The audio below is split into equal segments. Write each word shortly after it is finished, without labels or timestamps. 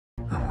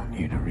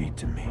you to read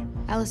to me.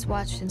 Alice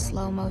watched in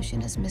slow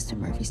motion as Mr.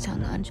 Murphy's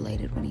tongue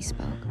undulated when he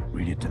spoke.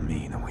 Read it to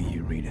me the way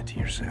you read it to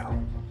yourself.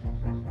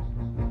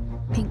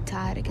 Pink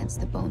tied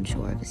against the bone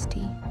shore of his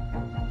teeth.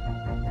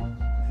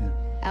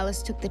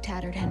 Alice took the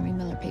tattered Henry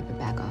Miller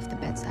paperback off the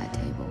bedside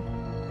table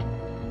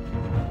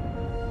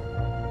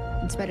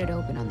and spread it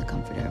open on the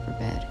comforter of her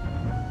bed.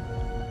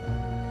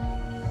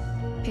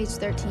 Page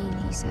 13,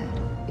 he said,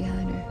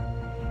 behind her.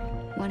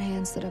 One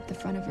hand slid up the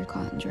front of her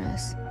cotton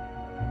dress.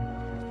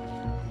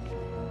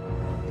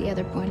 The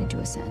other pointed to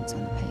a sentence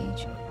on the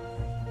page.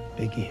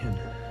 Begin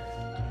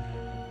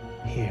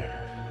here.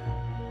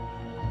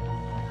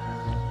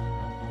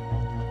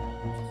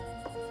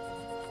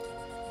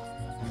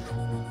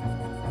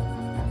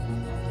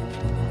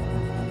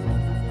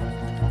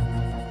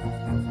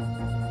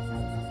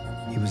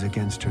 He was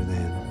against her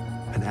then,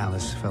 and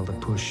Alice felt a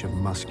push of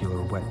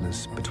muscular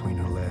wetness between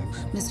her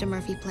legs. Mr.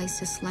 Murphy placed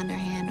his slender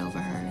hand over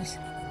hers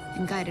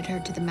and guided her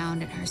to the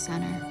mound at her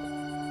center,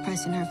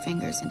 pressing her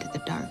fingers into the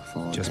dark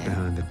fold Just there.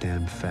 behind the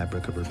damp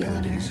fabric of her Feeling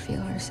panties. her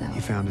feel herself.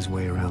 He found his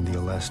way around the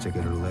elastic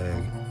at her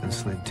leg and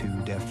slid 2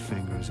 deft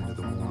fingers into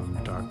the warm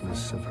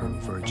darkness of her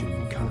virgin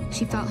cunt.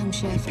 She felt him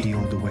shift. He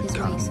peeled the wet his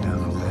cotton waist down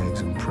her on the legs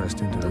and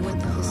pressed into The her from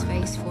width of his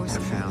behind. face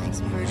forcing her Profound legs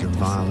years verging of to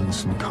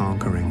violence and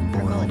conquering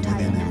boiled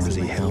within him as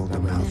he held the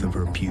mouth of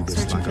her pubis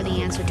searching like for a the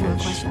little answer to a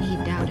fish. question he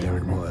doubted. But there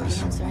it was,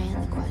 The answer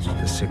and the question.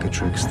 the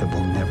cicatrix that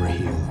will never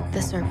heal.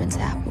 The serpent's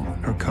apple.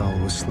 Her cull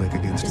was slick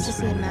against Just his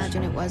as he fingers.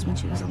 imagined it was when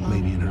she was alone.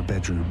 Maybe in her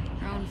bedroom,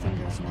 Her own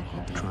fingers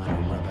knuckled down.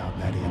 trying to rub out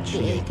that itch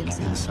The ache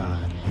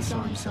inside. He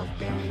saw himself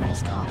burying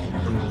his cock in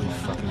her really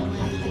fucking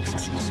away the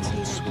consistency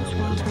that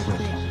swelled her clit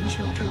and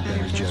choked her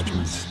better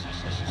judgments.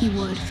 He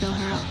would fill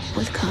her up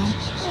with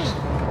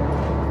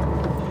cum.